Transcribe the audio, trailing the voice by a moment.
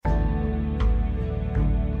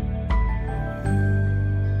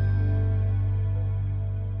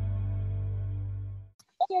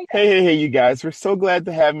Hey, you guys. We're so glad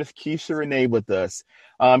to have Miss Keisha Renee with us.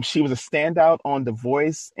 She was a standout on The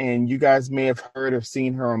Voice, and you guys may have heard or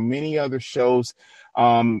seen her on many other shows.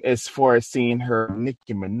 As far as seeing her,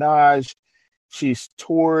 Nicki Minaj, she's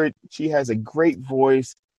toured. She has a great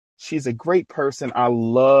voice. She's a great person. I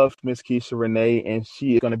love Miss Keisha Renee, and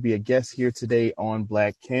she is going to be a guest here today on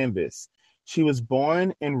Black Canvas. She was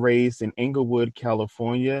born and raised in Inglewood,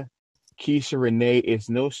 California. Keisha Renee is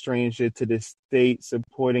no stranger to the state,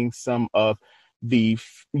 supporting some of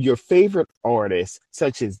your favorite artists,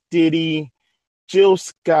 such as Diddy, Jill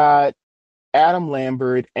Scott, Adam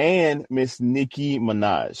Lambert, and Miss Nicki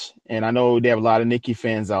Minaj. And I know they have a lot of Nicki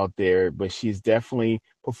fans out there, but she's definitely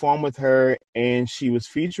performed with her, and she was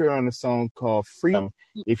featured on a song called Freedom,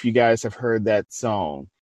 if you guys have heard that song.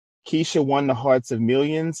 Keisha won the hearts of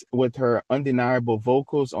millions with her undeniable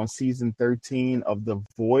vocals on season 13 of The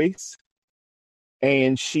Voice,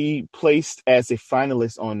 and she placed as a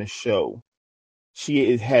finalist on the show.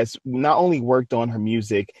 Has not only worked on her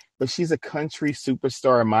music, but she's a country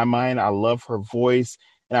superstar in my mind. I love her voice,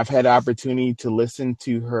 and I've had the opportunity to listen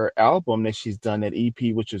to her album that she's done, that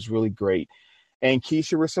EP, which is really great. And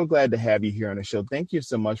Keisha, we're so glad to have you here on the show. Thank you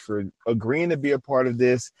so much for agreeing to be a part of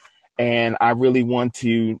this. And I really want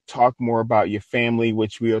to talk more about your family,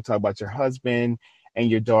 which we'll talk about your husband and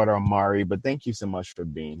your daughter, Amari. But thank you so much for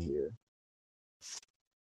being here.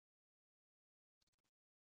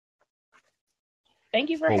 Thank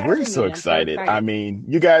you for Well, we're having so me. I'm so excited. I excited. mean,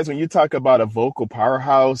 you guys, when you talk about a vocal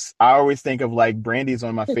powerhouse, I always think of like Brandy's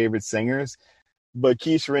one of my favorite singers, but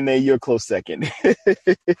Keisha Renee, you're a close second.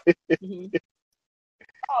 Mhm.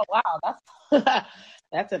 Oh wow, that's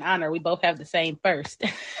that's an honor. We both have the same first.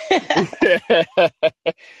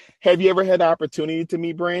 Have you ever had the opportunity to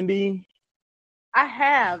meet Brandy? I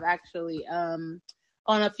have actually,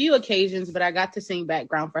 on a few occasions, but I got to sing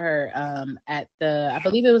background for her at I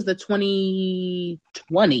believe it was the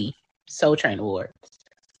 2020 Soul Train Award.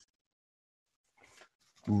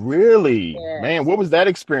 Really? Man, Yes. what was that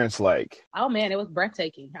experience like? Oh man, it was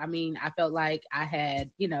breathtaking. I mean, I felt like I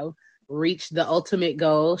had, reached the ultimate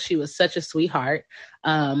goal. She was such a sweetheart.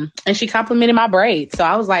 And she complimented my braids. So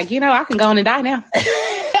I was like, I can go on and die now.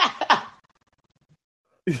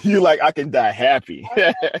 You like, I can die happy.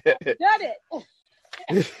 Done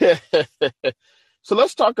it. So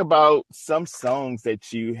let's talk about some songs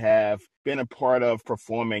that you have been a part of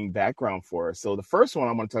performing background for. So the first one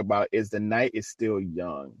I want to talk about is The Night Is Still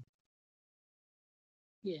Young.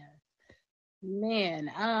 Yeah.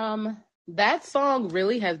 Man, that song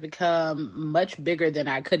really has become much bigger than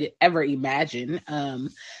I could ever imagine.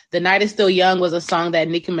 The Night Is Still Young was a song that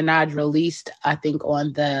Nicki Minaj released, I think,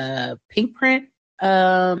 on the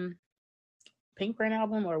um Pink Print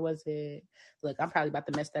album, or was it? Look, I'm probably about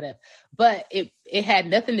to mess that up, but it had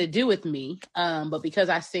nothing to do with me. But because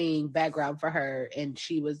I sing background for her, and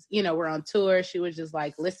she was, we're on tour, she was just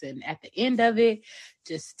like, "Listen, at the end of it,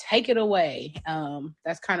 just take it away."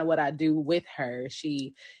 That's kind of what I do with her.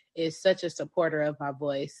 She is such a supporter of my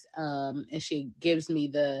voice, and she gives me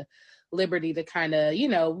the liberty to kind of,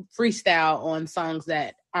 freestyle on songs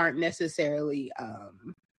that aren't necessarily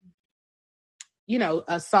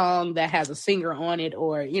a song that has a singer on it,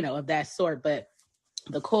 or, of that sort. But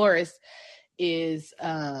the chorus is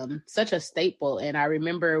such a staple. And I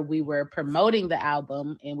remember we were promoting the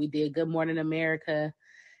album and we did Good Morning America.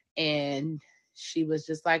 And she was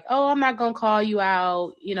just like, "Oh, I'm not going to call you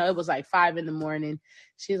out." It was like 5 a.m.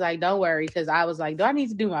 She's like, "Don't worry." Cause I was like, "Do I need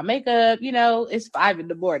to do my makeup?" It's 5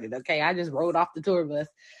 a.m. Okay. I just rode off the tour bus.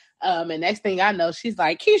 And next thing I know, she's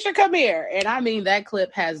like, "Keisha, come here." And I mean, that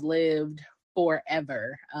clip has lived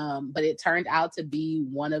forever. But it turned out to be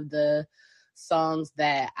one of the songs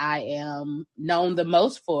that I am known the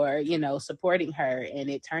most for, supporting her. And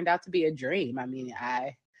it turned out to be a dream. I mean,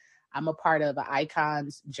 I'm a part of an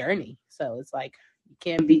icon's journey. So it's like, you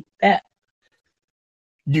can't beat that.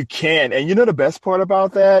 You can. And you know, the best part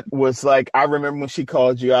about that was like, I remember when she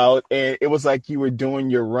called you out and it was like you were doing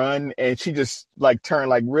your run and she just like turned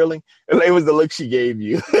like, really? It was the look she gave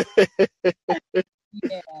you.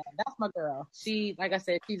 Yeah, that's my girl. She, like I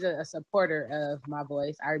said, she's a supporter of my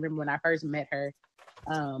voice. I remember when I first met her,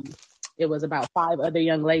 um, it was about 5 other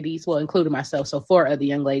young ladies, well, including myself, so 4 other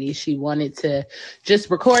young ladies. She wanted to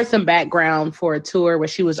just record some background for a tour where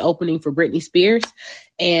she was opening for Britney Spears.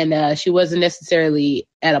 And she wasn't necessarily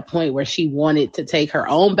at a point where she wanted to take her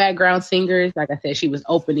own background singers. Like I said, she was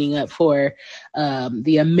opening up for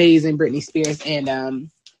the amazing Britney Spears. And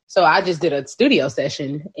so I just did a studio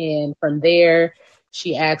session. And from there,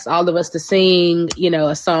 she asked all of us to sing,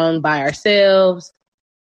 a song by ourselves.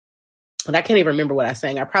 and I can't even remember what I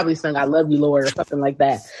sang. I probably sung I Love You, Lord, or something like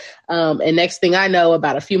that. And next thing I know,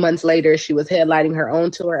 about a few months later, she was headlining her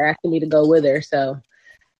own tour, asking me to go with her. So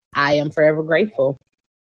I am forever grateful.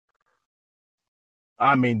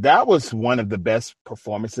 I mean, that was one of the best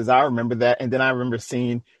performances. I remember that. And then I remember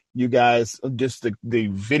seeing you guys, just the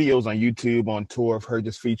videos on YouTube on tour of her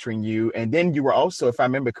just featuring you. And then you were also, if I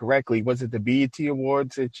remember correctly, was it the BET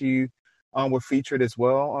Awards that you were featured as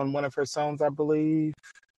well on one of her songs, I believe?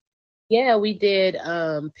 Yeah, we did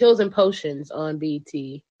Pills and Potions on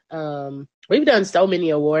BT. We've done so many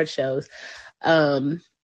award shows.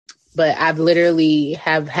 But I've literally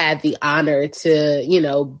have had the honor to, you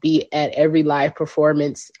know, be at every live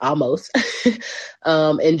performance almost,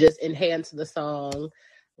 and just enhance the song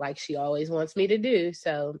like she always wants me to do.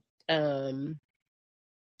 So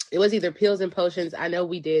it was either Pills and Potions. I know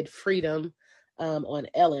we did Freedom on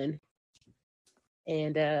Ellen.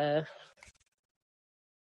 And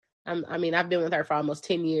I've been with her for almost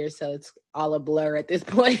 10 years, so it's all a blur at this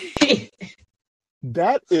point.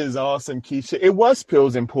 That is awesome, Keisha. It was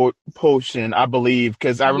Pills and Potion, I believe,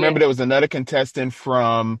 because I remember there was another contestant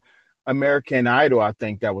from American Idol, I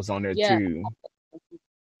think, that was on there too.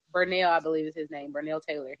 Burnell, I believe is his name, Burnell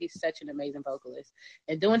Taylor. He's such an amazing vocalist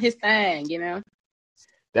and doing his thing, you know?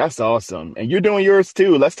 That's awesome. And you're doing yours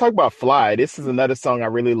too. Let's talk about Fly. This is another song I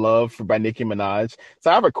really love by Nicki Minaj.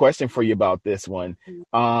 So I have a question for you about this one.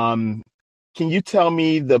 Can you tell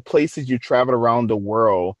me the places you traveled around the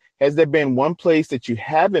world? Has there been one place that you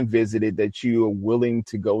haven't visited that you are willing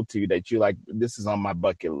to go to that you like, this is on my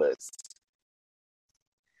bucket list?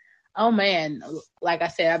 Oh man, like I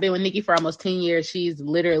said, I've been with Nicki for almost 10 years. She's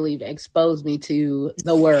literally exposed me to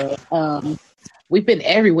the world. We've been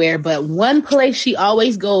everywhere, but one place she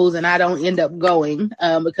always goes and I don't end up going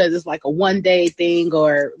because it's like a one-day thing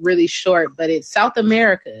or really short, but it's South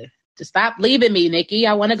America. To stop leaving me, Nicki.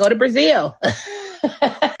 I want to go to Brazil.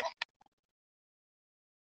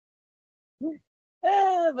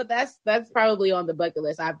 But that's probably on the bucket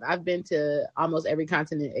list. I've been to almost every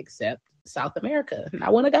continent except South America, and I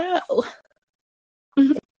want to go.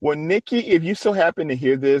 Well, Nicki, if you so happen to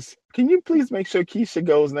hear this, can you please make sure Keisha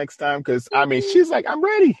goes next time? Because I mean, she's like, I'm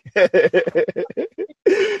ready.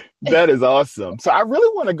 That is awesome. So I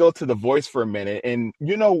really want to go to The Voice for a minute, and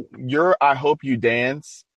you know, your "I Hope You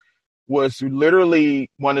Dance" was literally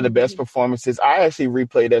one of the best performances. I actually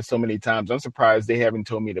replayed that so many times. I'm surprised they haven't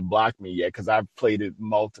told me to block me yet because I've played it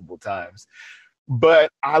multiple times.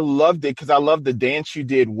 But I loved it because I loved the dance you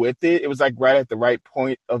did with it. It was like right at the right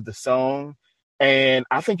point of the song. And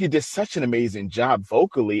I think you did such an amazing job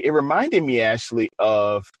vocally. It reminded me actually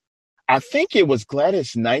of, I think it was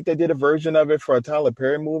Gladys Knight that did a version of it for a Tyler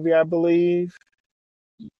Perry movie, I believe.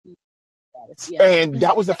 Yeah. And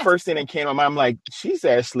that was the first thing that came to my mind. I'm like, she's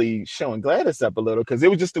actually showing Gladys up a little because it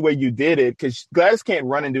was just the way you did it. Because Gladys can't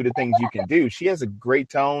run and do the things you can do. She has a great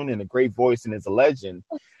tone and a great voice and is a legend.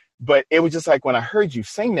 But it was just like when I heard you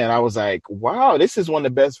sing that, I was like, wow, this is one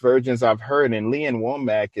of the best versions I've heard. And Lee Ann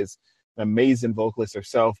Womack is an amazing vocalist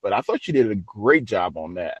herself. But I thought you did a great job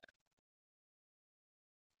on that.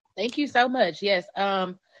 Thank you so much. Yes.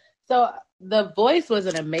 So The Voice was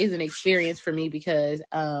an amazing experience for me because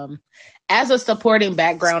as a supporting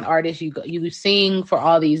background artist, you sing for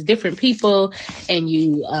all these different people and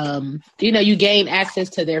you gain access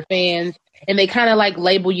to their fans and they kind of like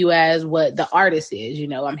label you as what the artist is. You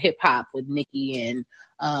know, I'm hip hop with Nicki and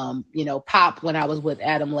pop when I was with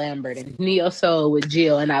Adam Lambert and neo soul with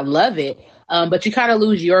Jill, and I love it. But you kind of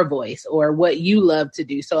lose your voice or what you love to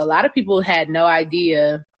do. So a lot of people had no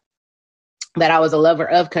idea that I was a lover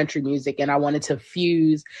of country music and I wanted to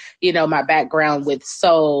fuse, my background with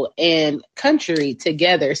soul and country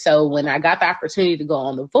together. So when I got the opportunity to go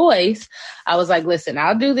on The Voice, I was like, listen,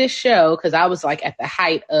 I'll do this show because I was like at the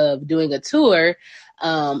height of doing a tour.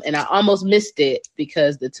 And I almost missed it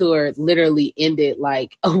because the tour literally ended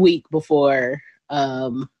like a week before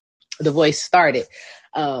The Voice started.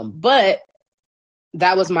 But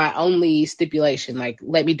that was my only stipulation, like,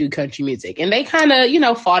 let me do country music. And they kind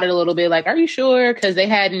of, fought it a little bit, like, are you sure? Because they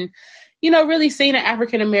hadn't, really seen an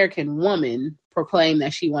African-American woman proclaim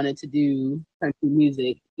that she wanted to do country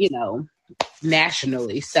music,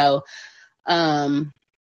 nationally. So I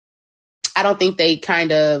don't think they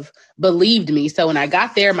kind of believed me. So when I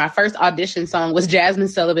got there, my first audition song was Jasmine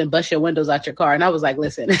Sullivan, Bust Your Windows Out Your Car. And I was like,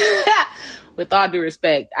 listen, with all due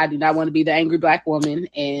respect, I do not want to be the angry Black woman.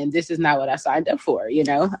 And this is not what I signed up for.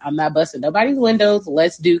 I'm not busting nobody's windows.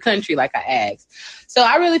 Let's do country like I asked. So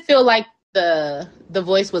I really feel like the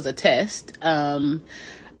Voice was a test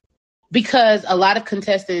because a lot of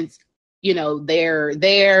contestants you know,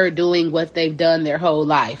 they're doing what they've done their whole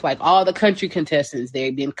life. Like all the country contestants,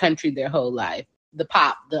 they've been country their whole life. The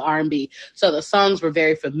pop, the R&B. So the songs were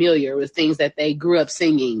very familiar with things that they grew up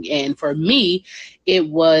singing. And for me, it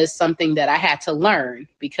was something that I had to learn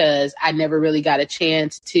because I never really got a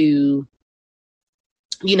chance to,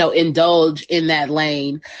 you know, indulge in that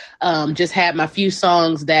lane. Just had my few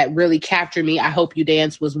songs that really captured me. I Hope You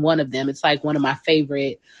Dance was one of them. It's like one of my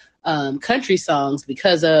favorite country songs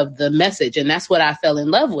because of the message. And that's what I fell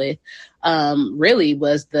in love with, really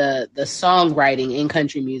was the songwriting in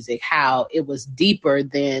country music, how it was deeper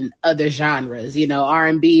than other genres. You know,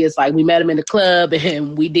 R&B is like we met him in the club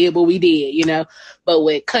and we did what we did, you know. But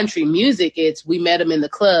with country music, it's we met him in the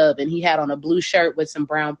club and he had on a blue shirt with some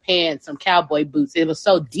brown pants, some cowboy boots. It was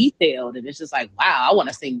so detailed. And it's just like, wow, I want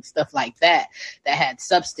to sing stuff like that had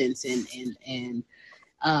substance and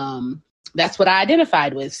that's what I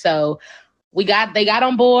identified with. So they got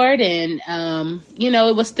on board and, you know,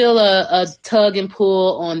 it was still a tug and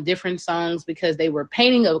pull on different songs because they were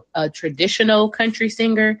painting a traditional country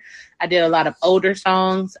singer. I did a lot of older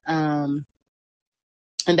songs. And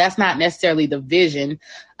that's not necessarily the vision.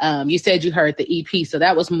 You said you heard the EP. So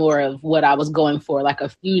that was more of what I was going for, like a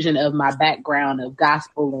fusion of my background of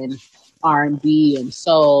gospel and R&B and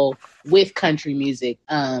soul with country music.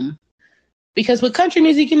 Because with country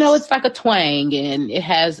music, you know, it's like a twang and it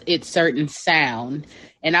has its certain sound.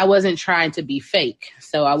 And I wasn't trying to be fake.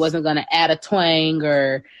 So I wasn't going to add a twang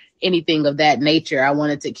or anything of that nature. I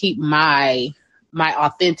wanted to keep my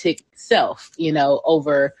authentic self, you know,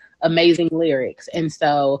 over amazing lyrics. And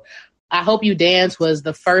so I Hope You Dance was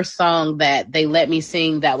the first song that they let me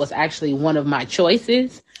sing that was actually one of my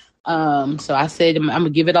choices. So I said, I'm going to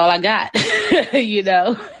give it all I got, you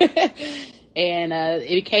know. And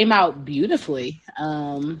it came out beautifully.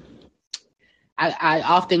 I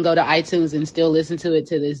often go to iTunes and still listen to it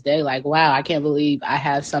to this day. Like, wow, I can't believe I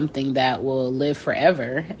have something that will live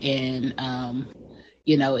forever. And,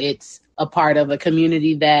 you know, it's a part of a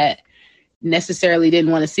community that necessarily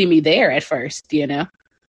didn't want to see me there at first, you know?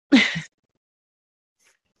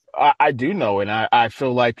 I do know, and I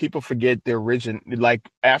feel like people forget the origin, like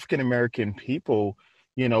African American people,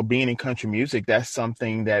 you know, being in country music, that's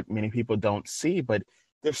something that many people don't see, but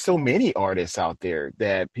there's so many artists out there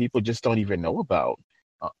that people just don't even know about.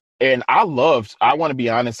 And I want to be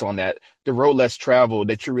honest on that, The Road Less Traveled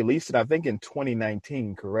that you released it, I think in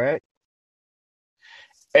 2019, correct?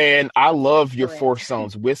 And I love your Correct. four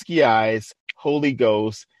songs, Whiskey Eyes, Holy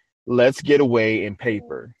Ghost, Let's Get Away, and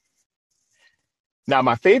Paper. Now,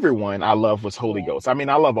 my favorite one I love was Holy Ghost. I mean,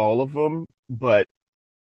 I love all of them, but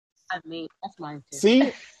I mean, that's mine too.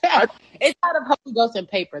 see, it's out of Holy Ghost and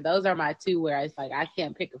Paper. Those are my two where it's like I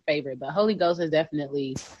can't pick a favorite, but Holy Ghost is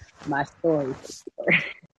definitely my story.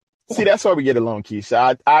 See, that's why we get along,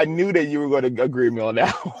 Keisha. I knew that you were going to agree with me on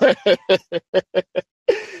that.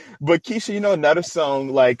 But Keisha, you know, another song,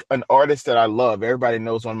 like an artist that I love, everybody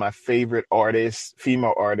knows one of my favorite artists,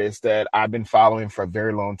 female artists that I've been following for a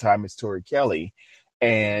very long time is Tori Kelly.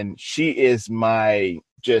 And she is my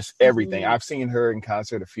just everything. I've seen her in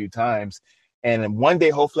concert a few times. And one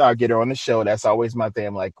day, hopefully, I'll get her on the show. That's always my thing.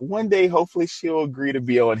 I'm like, one day, hopefully, she'll agree to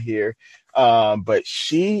be on here. But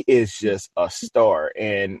she is just a star.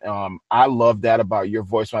 And I love that about your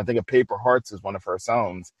voice. When I think of Paper Hearts is one of her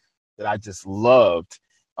songs that I just loved.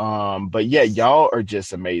 But yeah, y'all are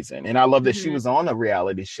just amazing. And I love that she was on a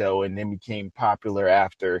reality show and then became popular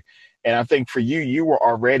after. And I think for you, you were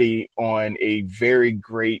already on a very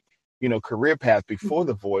great, you know, career path before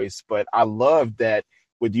The Voice. But I love that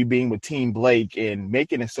with you being with Team Blake and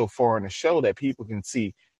making it so far on the show that people can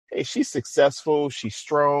see, hey, she's successful, she's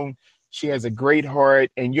strong, she has a great heart,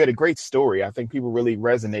 and you had a great story. I think people really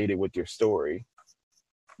resonated with your story.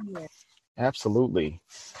 Yeah. Absolutely.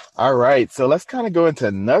 All right. So let's kind of go into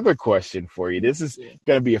another question for you. This is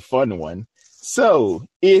going to be a fun one. So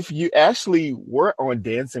if you actually were on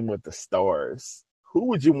Dancing with the Stars, who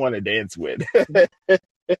would you want to dance with?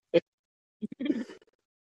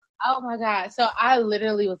 Oh my God. So I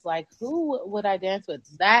literally was like, who would I dance with?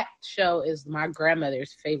 That show is my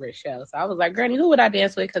grandmother's favorite show. So I was like, Granny, who would I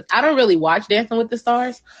dance with? Because I don't really watch Dancing with the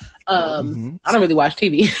Stars. I don't really watch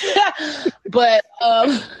TV. But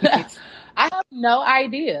I have no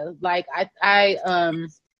idea. Like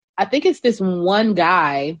I think it's this one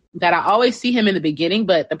guy that I always see him in the beginning,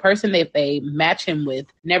 but the person that they match him with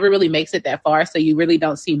never really makes it that far. So you really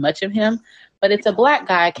don't see much of him. But it's a black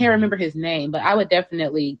guy. I can't remember his name, but I would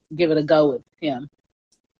definitely give it a go with him.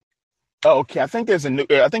 Oh, okay. I think there's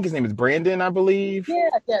I think his name is Brandon, I believe.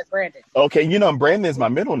 Yeah, Brandon. Okay. You know, Brandon is my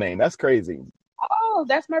middle name. That's crazy. Oh,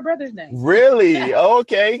 that's my brother's name. Really?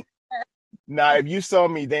 Okay. Now, if you saw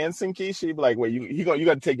me dancing, Keisha, you'd be like, "Wait, you got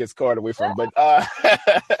to take his card away from him." But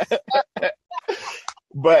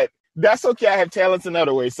but that's okay. I have talents in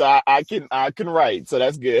other ways, so I can write, so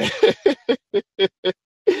that's good.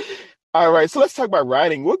 All right, so let's talk about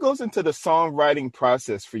writing. What goes into the songwriting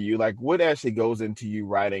process for you? Like, what actually goes into you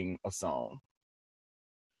writing a song?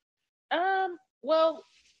 Well,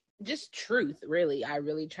 just truth, really. I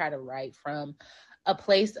really try to write from a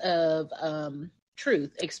place of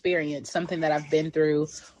truth, experience, something that I've been through,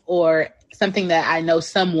 or something that I know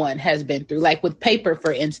someone has been through. Like with paper,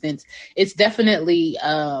 for instance, it's definitely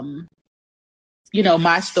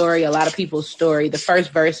my story, a lot of people's story. The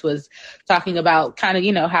first verse was talking about kind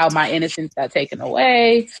of, how my innocence got taken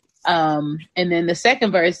away. And then the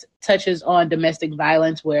second verse touches on domestic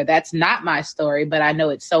violence, where that's not my story, but I know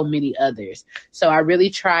it's so many others. So I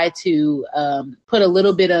really try to put a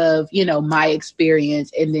little bit of, my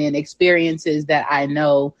experience, and then experiences that I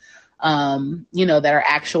know, that are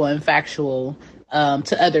actual and factual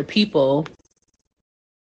to other people.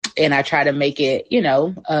 And I try to make it,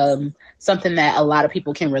 something that a lot of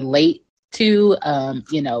people can relate to,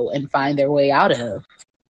 and find their way out of,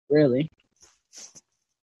 really.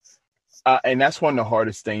 And that's one of the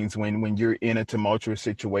hardest things when you're in a tumultuous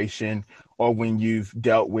situation, or when you've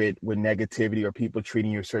dealt with negativity or people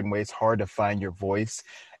treating you a certain way. It's hard to find your voice.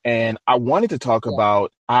 And I wanted to talk Yeah.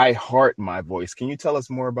 about I Heart My Voice. Can you tell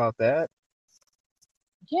us more about that?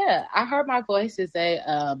 Yeah. I Heart My Voice is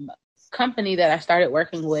a company that I started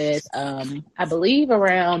working with, I believe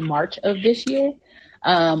around March of this year.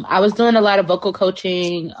 I was doing a lot of vocal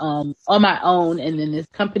coaching on my own, and then this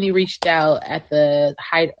company reached out at the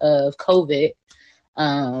height of COVID.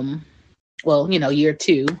 Um, year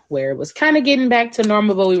two, where it was kind of getting back to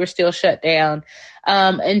normal, but we were still shut down.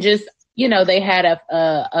 And just, they had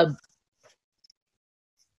a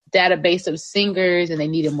database of singers, and they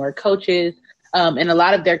needed more coaches. And a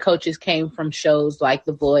lot of their coaches came from shows like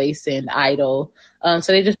The Voice and Idol.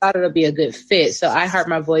 So they just thought it would be a good fit. So I Heart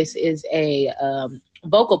My Voice is a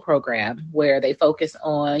vocal program where they focus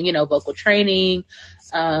on, vocal training,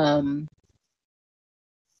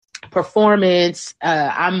 performance.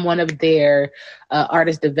 I'm one of their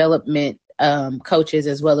artist development coaches,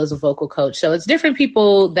 as well as a vocal coach. So it's different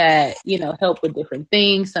people that, help with different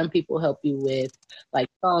things. Some people help you with like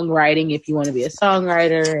songwriting if you want to be a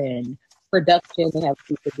songwriter, and production. They have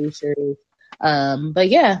two producers. But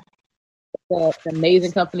yeah, it's an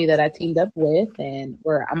amazing company that I teamed up with, and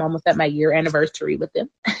I'm almost at my year anniversary with them.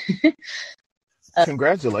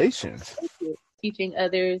 Congratulations. Teaching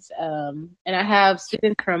others. And I have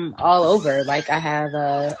students from all over. Like I have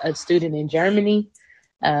a student in Germany,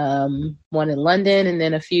 one in London, and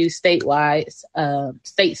then a few stateside.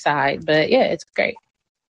 But yeah, it's great.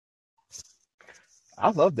 I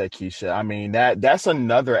love that, Keisha. I mean, that's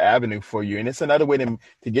another avenue for you. And it's another way to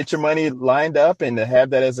get your money lined up and to have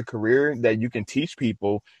that as a career that you can teach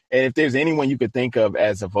people. And if there's anyone you could think of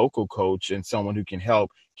as a vocal coach and someone who can help,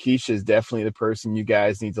 Keisha is definitely the person you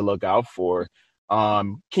guys need to look out for.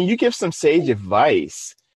 Can you give some sage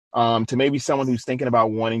advice to maybe someone who's thinking about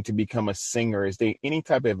wanting to become a singer? Is there any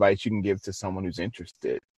type of advice you can give to someone who's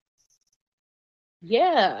interested?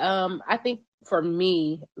 Yeah, I think for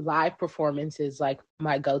me, live performance is like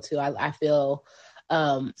my go-to. I feel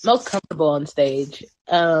most comfortable on stage.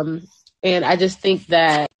 And I just think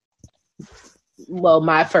that, well,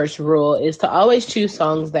 my first rule is to always choose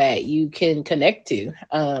songs that you can connect to,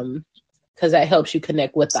 because that helps you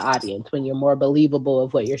connect with the audience when you're more believable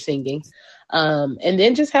of what you're singing. And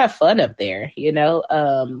then just have fun up there,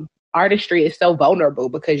 artistry is so vulnerable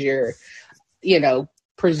because you're,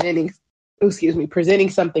 presenting, presenting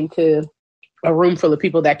something to a room full of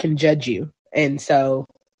people that can judge you. And so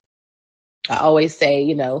I always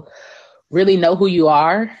say, really know who you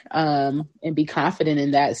are, and be confident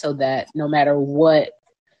in that, so that no matter what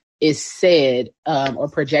is said or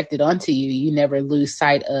projected onto you, you never lose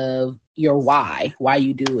sight of your why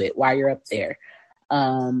you do it, why you're up there.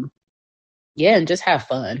 Yeah, and just have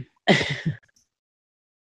fun.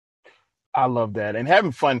 I love that. And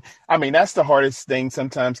having fun. I mean, that's the hardest thing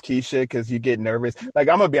sometimes, Keisha, because you get nervous. Like,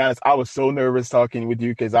 I'm gonna be honest, I was so nervous talking with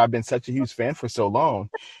you because I've been such a huge fan for so long.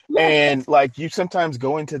 And like you sometimes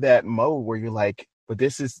go into that mode where you're like, but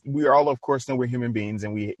we all of course know we're human beings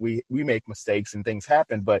and we make mistakes and things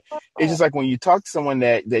happen. But it's just like when you talk to someone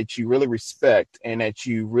that you really respect and that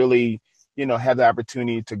you really have the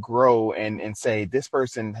opportunity to grow and say this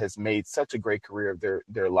person has made such a great career of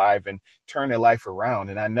their life and turn their life around.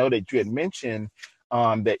 And I know that you had mentioned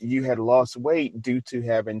that you had lost weight due to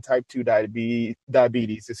having type 2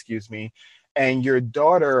 diabetes, excuse me, and your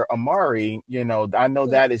daughter Amari, I know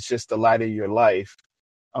that is just the light of your life.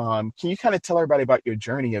 Can you kind of tell everybody about your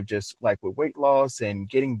journey of just like with weight loss and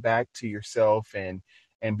getting back to yourself and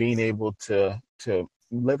being able to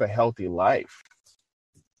live a healthy life?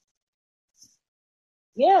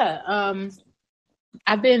 Yeah.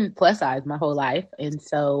 I've been plus size my whole life. And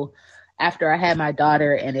so after I had my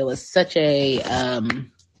daughter, and it was such it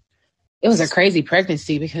was a crazy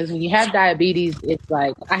pregnancy, because when you have diabetes, it's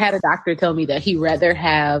like, I had a doctor tell me that he'd rather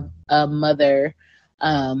have a mother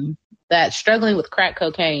that's struggling with crack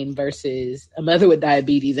cocaine versus a mother with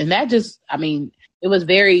diabetes. And that just, I mean, it was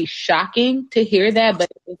very shocking to hear that,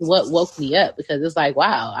 but it's what woke me up, because it's like,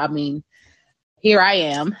 wow, I mean, here I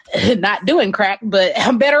am not doing crack, but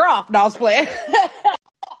I'm better off. No, I was playing.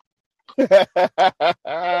 But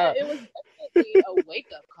it was definitely a wake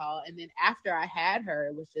up call. And then after I had her,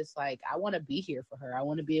 it was just like, I want to be here for her. I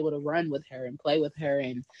want to be able to run with her and play with her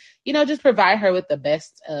and, just provide her with the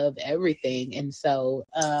best of everything. And so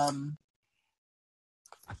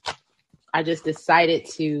I just decided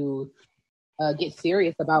to get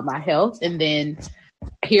serious about my health. And then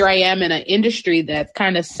here I am in an industry that's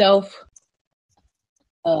kind of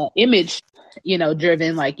image,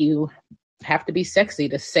 driven. Like, you have to be sexy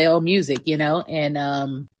to sell music, and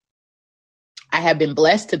I have been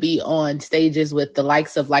blessed to be on stages with the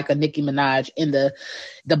likes of like a Nicki Minaj in the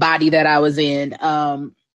body that I was in.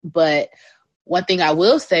 But one thing I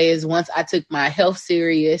will say is, once I took my health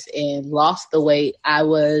serious and lost the weight, I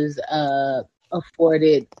was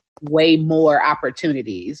afforded way more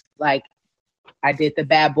opportunities. Like, I did the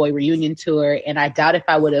Bad Boy reunion tour, and I doubt if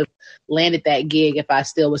I would have landed that gig if I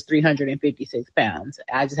still was 356 pounds.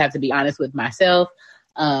 I just have to be honest with myself.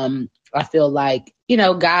 I feel like,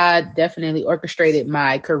 God definitely orchestrated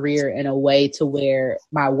my career in a way to where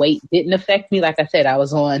my weight didn't affect me. Like I said, I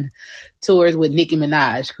was on tours with Nicki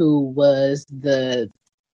Minaj, who was the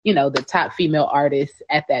top female artist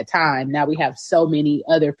at that time. Now we have so many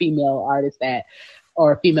other female artists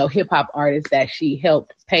or female hip hop artists that she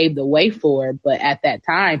helped pave the way for. But at that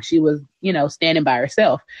time, she was, standing by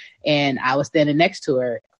herself, and I was standing next to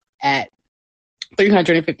her at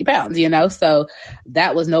 350 pounds, so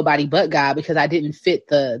that was nobody but God, because I didn't fit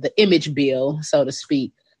the image bill, so to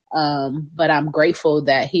speak. But I'm grateful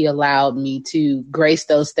that he allowed me to grace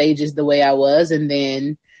those stages the way I was. And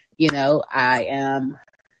then, I am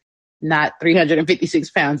not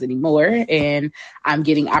 356 pounds anymore, and I'm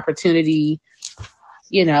getting opportunity,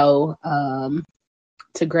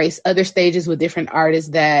 to grace other stages with different artists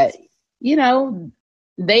that,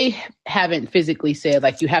 they haven't physically said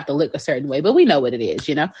like you have to look a certain way, but we know what it is,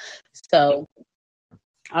 So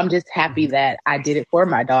I'm just happy that I did it for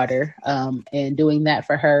my daughter. And doing that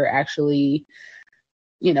for her actually,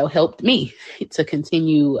 helped me to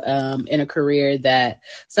continue in a career that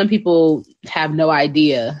some people have no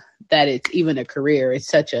idea that it's even a career. It's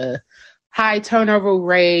such a high turnover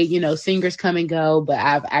rate, singers come and go, but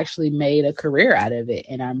I've actually made a career out of it,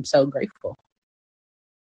 and I'm so grateful.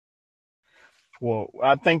 Well,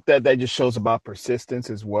 I think that just shows about persistence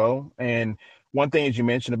as well. And one thing, as you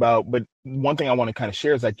mentioned about, but one thing I want to kind of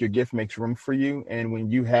share is like your gift makes room for you. And when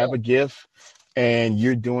you have a gift and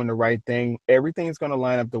you're doing the right thing, everything's going to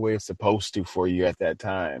line up the way it's supposed to for you at that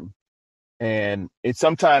time. And it's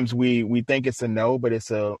sometimes we think it's a no, but it's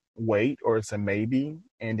a wait or it's a maybe.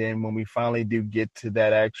 And then when we finally do get to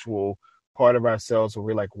that actual part of ourselves where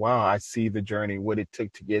we're like, wow, I see the journey, what it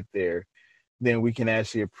took to get there, then we can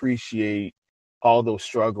actually appreciate all those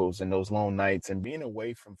struggles and those long nights. And being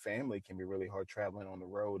away from family can be really hard traveling on the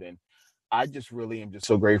road. And I just really am just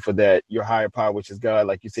so grateful that your higher power, which is God,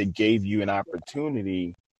 like you said, gave you an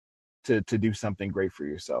opportunity to do something great for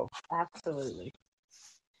yourself. Absolutely.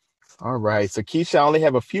 All right. So Keisha, I only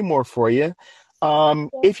have a few more for you.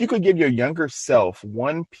 If you could give your younger self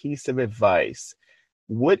one piece of advice,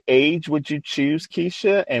 what age would you choose,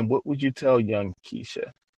 Keisha? And what would you tell young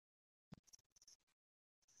Keisha?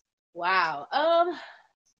 Wow.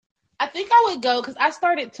 I think I would go, because I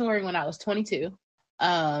started touring when I was 22.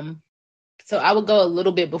 So I would go a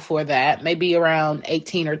little bit before that, maybe around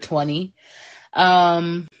 18 or 20.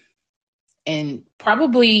 And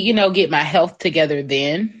probably, get my health together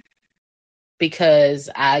then, because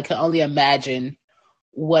I can only imagine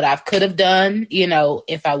what I could have done,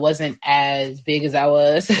 if I wasn't as big as I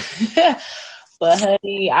was. But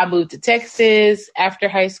honey, I moved to Texas after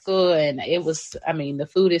high school, and it was, the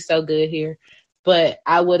food is so good here. But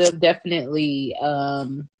I would have definitely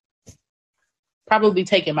probably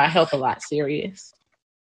taken my health a lot serious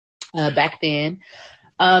back then.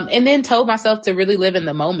 And then told myself to really live in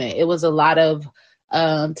the moment. It was a lot of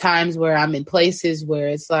times where I'm in places where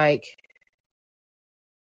it's like,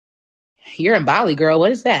 you're in Bali, girl.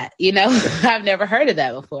 What is that? I've never heard of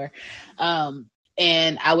that before.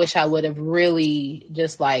 And I wish I would have really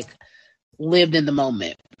just like lived in the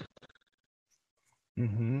moment.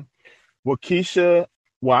 Hmm. Well, Keisha,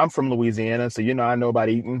 well, I'm from Louisiana, so I know about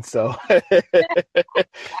eating. So, and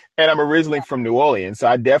I'm originally from New Orleans, so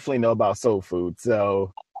I definitely know about soul food.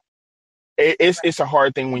 So, it's a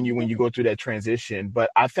hard thing when you go through that transition. But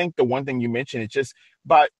I think the one thing you mentioned is just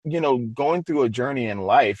about going through a journey in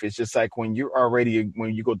life. It's just like when you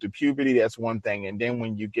go through puberty, that's one thing, and then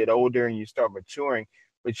when you get older and you start maturing,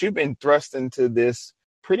 but you've been thrust into this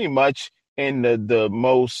pretty much in the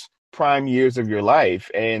most prime years of your life,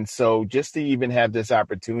 and so just to even have this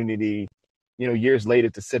opportunity, years later,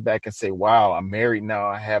 to sit back and say, "Wow, I'm married now.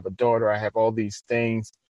 I have a daughter. I have all these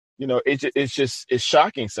things." It's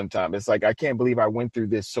shocking sometimes. It's like, I can't believe I went through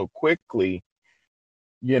this so quickly,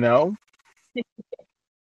 you know?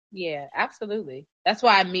 Yeah, absolutely. That's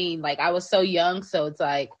why I mean, like, I was so young, so it's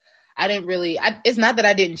like I didn't really. It's not that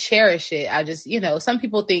I didn't cherish it. I just, some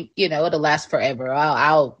people think, it'll last forever.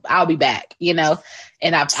 I'll be back, and I've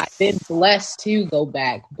been blessed to go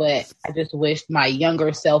back, but I just wish my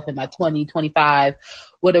younger self in my 2025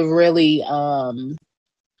 would have really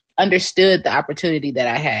understood the opportunity that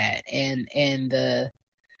I had, and the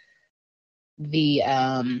the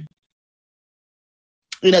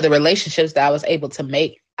relationships that I was able to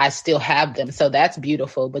make. I still have them. So that's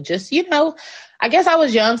beautiful. But just, I guess I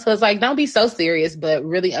was young. So it's like, don't be so serious, but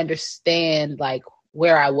really understand like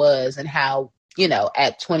where I was and how,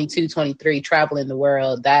 at 22, 23, traveling the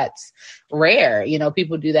world, that's rare.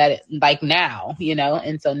 People do that like now,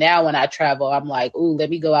 and so now when I travel, I'm like, ooh, let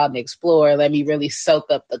me go out and explore. Let me really soak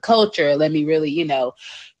up the culture. Let me really,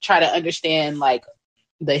 try to understand like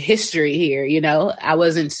the history here. I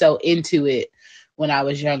wasn't so into it when I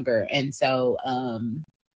was younger. And so,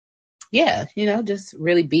 yeah, just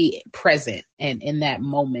really be present and in that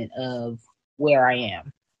moment of where I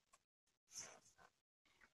am.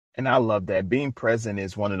 And I love that. Being present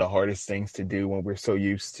is one of the hardest things to do when we're so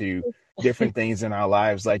used to different things in our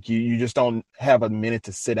lives. Like, you just don't have a minute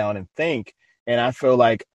to sit down and think. And I feel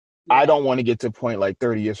like I don't want to get to a point like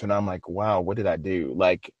 30 years from now, I'm like, wow, what did I do?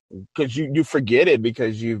 Like, because you forget it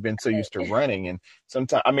because you've been so used to running. And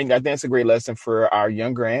sometimes, I mean, I think it's a great lesson for our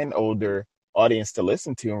younger and older audience to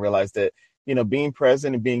listen to and realize that, being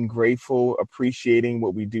present and being grateful, appreciating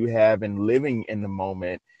what we do have and living in the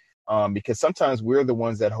moment, because sometimes we're the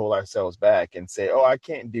ones that hold ourselves back and say, "Oh, I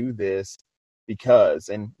can't do this because,"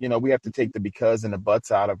 and we have to take the because and the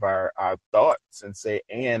buts out of our thoughts and say,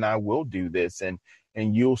 "And I will do this, and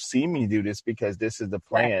you'll see me do this because this is the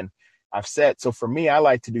Right. plan I've set." So for me, I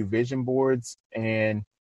like to do vision boards, and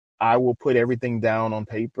I will put everything down on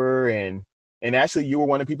paper. And actually, you were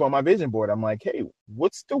one of the people on my vision board. I'm like, "Hey,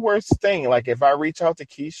 what's the worst thing? Like, if I reach out to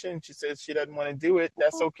Keisha and she says she doesn't want to do it,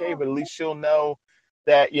 that's okay. But at least she'll know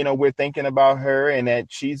that we're thinking about her and that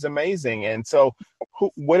she's amazing." And so,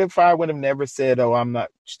 what if I would have never said, "Oh, I'm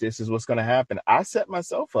not. This is what's going to happen." I set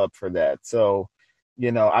myself up for that. So,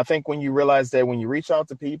 I think when you realize that when you reach out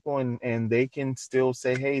to people and they can still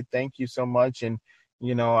say, "Hey, thank you so much," and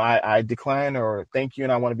I decline, or "Thank you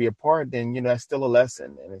and I want to be a part," then that's still a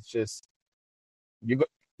lesson. And it's just, you go,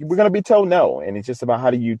 we're going to be told no, and it's just about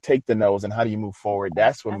how do you take the no's and how do you move forward.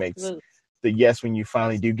 That's what makes Absolutely. the yes. When you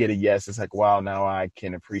finally do get a yes, it's like, wow, now I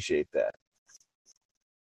can appreciate that.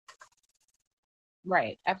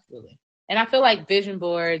 Right. Absolutely. And I feel like vision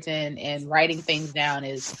boards and writing things down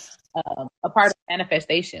is a part of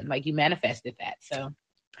manifestation. Like you manifested that. So,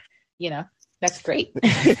 that's great.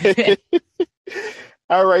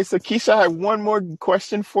 All right, so Keisha, I have one more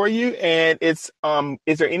question for you, and it's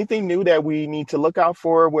is there anything new that we need to look out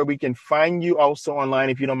for, where we can find you also online,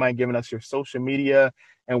 if you don't mind giving us your social media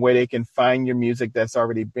and where they can find your music that's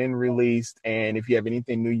already been released, and if you have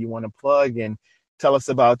anything new you want to plug, and tell us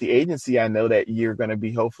about the agency I know that you're going to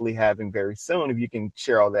be hopefully having very soon, if you can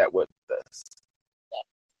share all that with us.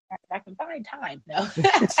 I can find time. No.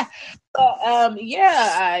 But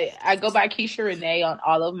yeah, I go by Keisha Renee on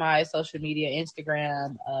all of my social media,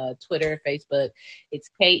 Instagram, Twitter, Facebook. It's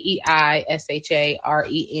KeishaRenee.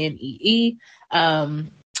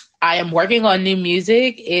 I am working on new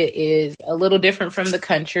music. It is a little different from the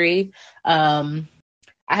country. I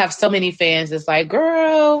have so many fans. It's like,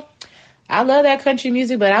 girl, I love that country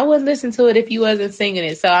music, but I wouldn't listen to it if you wasn't singing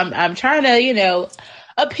it. So I'm trying to,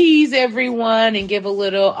 appease everyone and give a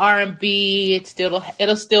little R&B.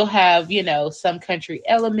 It'll still have, some country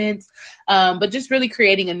elements. But just really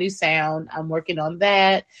creating a new sound. I'm working on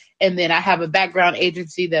that. And then I have a background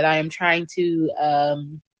agency that I am trying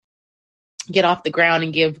to get off the ground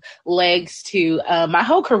and give legs to. My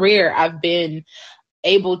whole career I've been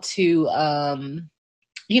able to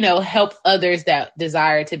help others that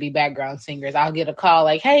desire to be background singers. I'll get a call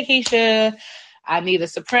like, hey, Keisha, I need a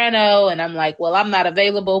soprano. And I'm like, well, I'm not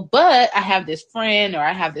available, but I have this friend or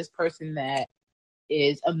I have this person that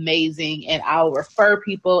is amazing, and I'll refer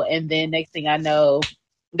people. And then next thing I know,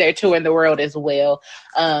 they're touring the world as well.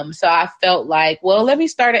 So I felt like, well, let me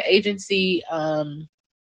start an agency, a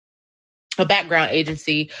background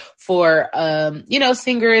agency for,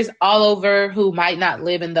 singers all over who might not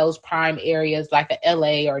live in those prime areas like a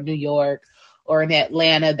LA or New York or in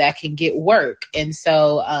Atlanta that can get work. And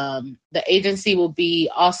so the agency will be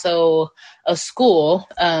also a school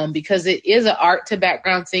because it is an art to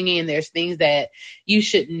background singing, and there's things that you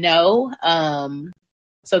should know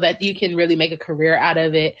so that you can really make a career out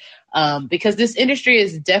of it. Because this industry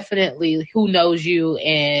is definitely who knows you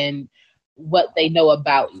and what they know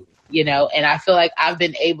about you, and I feel like I've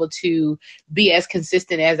been able to be as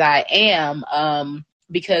consistent as I am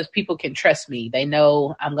because people can trust me. They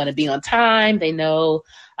know I'm going to be on time. They know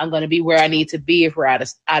I'm going to be where I need to be if we're out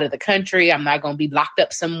of the country. I'm not going to be locked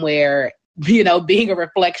up somewhere, being a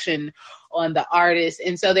reflection on the artist.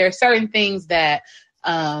 And so there are certain things that,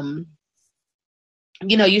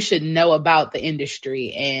 you should know about the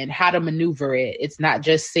industry and how to maneuver it. It's not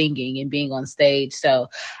just singing and being on stage. So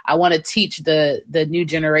I want to teach the new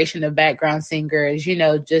generation of background singers,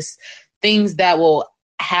 just things that will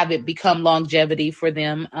have it become longevity for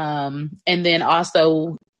them. And then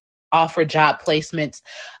also offer job placements.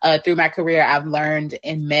 Through my career, I've learned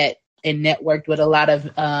and met and networked with a lot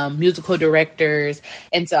of musical directors.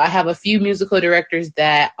 And so I have a few musical directors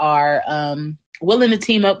that are willing to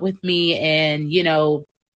team up with me. And,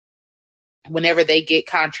 whenever they get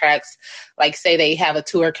contracts, like say they have a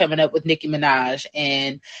tour coming up with Nicki Minaj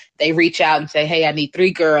and they reach out and say, hey, I need 3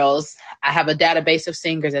 girls. I have a database of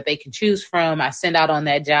singers that they can choose from. I send out on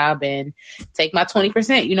that job and take my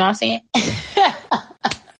 20%. You know what I'm saying?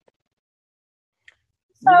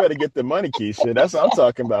 You better get the money, Keisha. That's what I'm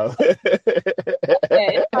talking about.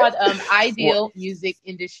 It's called Ideal Music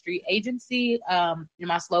Industry Agency. And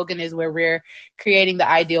my slogan is where we're creating the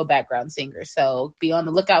ideal background singer. So be on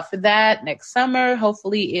the lookout for that next summer.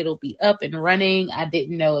 Hopefully it'll be up and running. I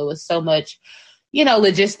didn't know it was so much,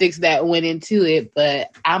 logistics that went into it,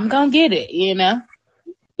 but I'm going to get it,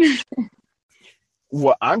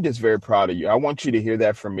 Well, I'm just very proud of you. I want you to hear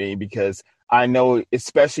that from me because I know,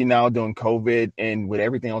 especially now during COVID and with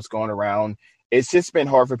everything else going around, it's just been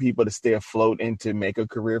hard for people to stay afloat and to make a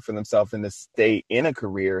career for themselves and to stay in a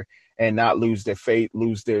career and not lose their faith,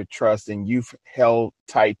 lose their trust. And you've held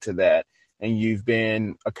tight to that, and you've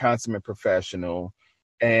been a consummate professional.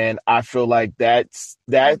 And I feel like that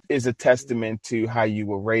is a testament to how you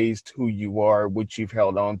were raised, who you are, what you've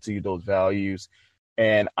held on to, those values.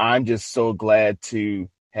 And I'm just so glad to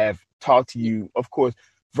have talked to you, of course,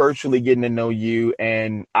 virtually getting to know you.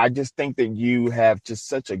 And I just think that you have just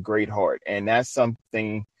such a great heart. And that's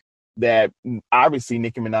something that obviously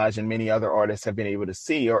Nicki Minaj and many other artists have been able to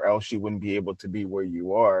see, or else you wouldn't be able to be where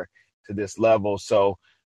you are to this level. So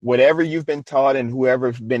whatever you've been taught and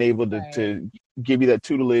whoever's been able to give you that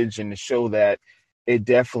tutelage and to show that, it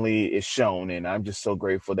definitely is shown. And I'm just so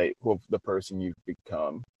grateful that the person you've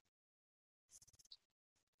become.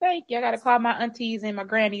 Thank you. I got to call my aunties and my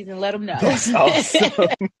grannies and let them know. That's awesome.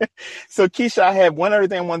 So, Keisha, I have one other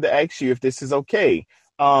thing I wanted to ask you, if this is okay.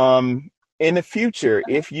 In the future,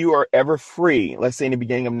 if you are ever free, let's say in the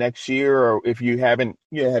beginning of next year, or if you have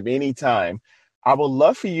any time, I would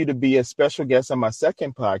love for you to be a special guest on my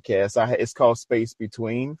second podcast. It's called Space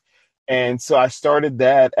Between. And so I started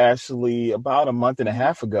that actually about a month and a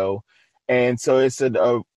half ago. And so it's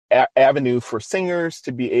an avenue for singers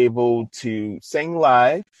to be able to sing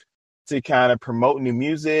live, to kind of promote new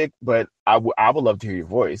music, but I would love to hear your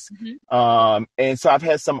voice. Mm-hmm. And so I've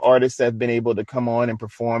had some artists that have been able to come on and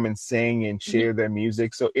perform and sing and share their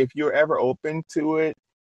music. So if you're ever open to it,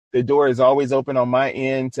 the door is always open on my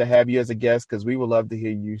end to have you as a guest, because we would love to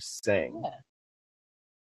hear you sing. Yeah.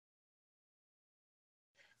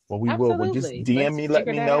 Well, we will. Well, just DM me, let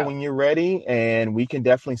me know when you're ready, and we can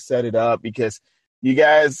definitely set it up, because you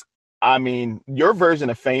guys, I mean, your version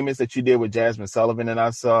of Famous that you did with Jasmine Sullivan and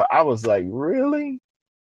I was like, really?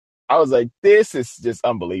 I was like, this is just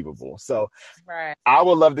unbelievable. So I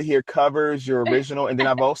would love to hear covers, your original. And then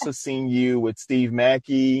I've also seen you with Steve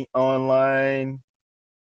Mackey online.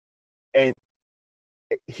 And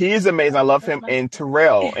he is amazing. I love him. And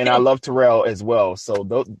Terrell. And I love Terrell as well.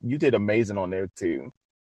 So you did amazing on there too.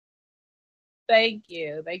 Thank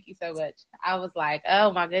you. Thank you so much. I was like,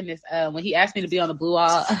 oh my goodness. When he asked me to be on the Blue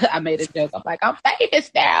Wall, I made a joke. I'm like, I'm famous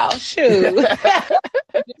now. Shoot.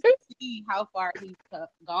 see how far he's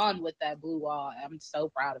gone with that blue wall. I'm so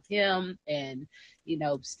proud of him. And, you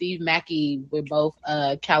know, Steve Mackey, we're both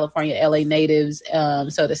California, LA natives.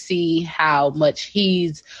 So to see how much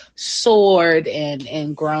he's soared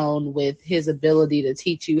and grown with his ability to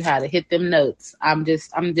teach you how to hit them notes, I'm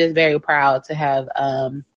just very proud to have,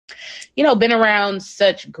 you know, been around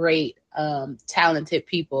such great, talented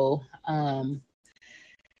people.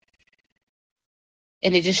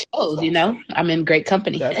 And it just shows, you know, I'm in great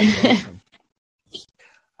company. That's awesome.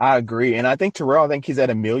 I agree. And I think Terrell, he's at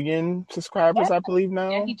 1 million subscribers, I believe now.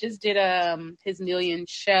 Yeah, he just did his 1 million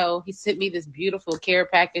show. He sent me this beautiful care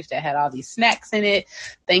package that had all these snacks in it,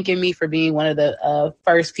 thanking me for being one of the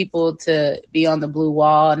first people to be on the blue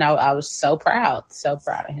wall. And I was so proud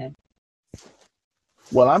of him.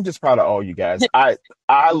 Well, I'm just proud of all you guys.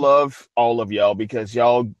 I love all of y'all because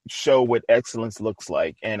y'all show what excellence looks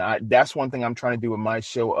like. And that's one thing I'm trying to do with my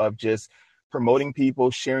show, of just promoting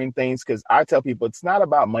people, sharing things. Because I tell people it's not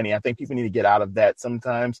about money. I think people need to get out of that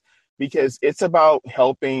sometimes, because it's about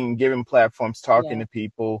helping, giving platforms, talking to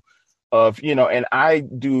people of, you know, and I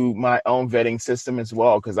do my own vetting system as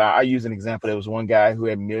well. Because I use an example. There was one guy who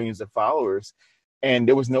had millions of followers, and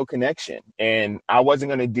there was no connection. And I wasn't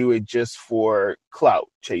going to do it just for clout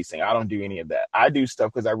chasing. I don't do any of that. I do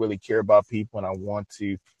stuff because I really care about people and I want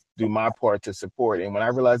to do my part to support. And when I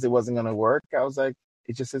realized it wasn't going to work, I was like,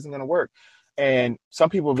 it just isn't going to work. And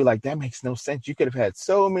some people will be like, that makes no sense. You could have had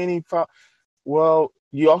so many. Well,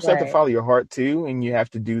 you also have to follow your heart too, and you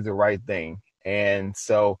have to do the right thing. And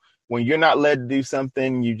so when you're not led to do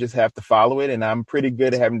something, you just have to follow it. And I'm pretty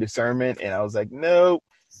good at having discernment. And I was like, nope.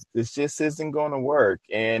 This just isn't going to work.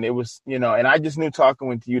 And it was, you know, and I just knew talking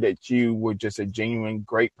with you that you were just a genuine,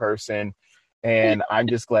 great person. And I'm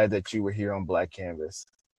just glad that you were here on Black Canvas.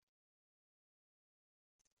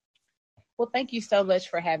 Well, thank you so much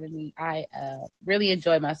for having me. I really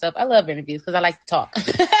enjoyed myself. I love interviews because I like to talk.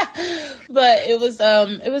 But it was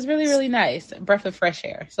really, really nice. A breath of fresh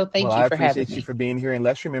air. So thank you for having me. I appreciate you for being here. And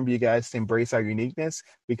let's remember, you guys, to embrace our uniqueness,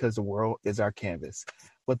 because the world is our canvas.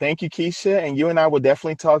 Well, thank you, Keisha. And you and I will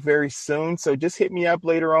definitely talk very soon. So just hit me up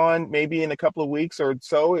later on, maybe in a couple of weeks or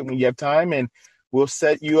so, when you have time, and we'll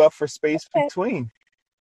set you up for space between.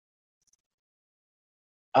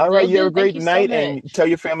 All right. You have a great night, and tell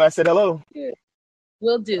your family I said hello.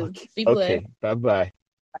 Will do. Okay. Be blessed. Okay. Bye-bye.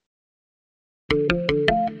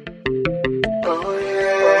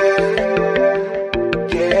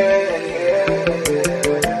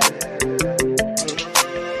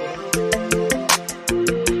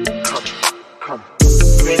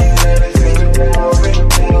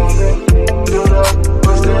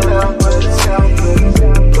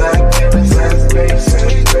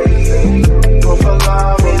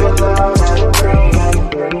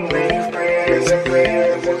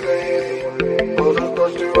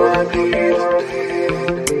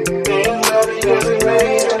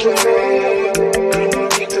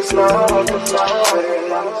 It's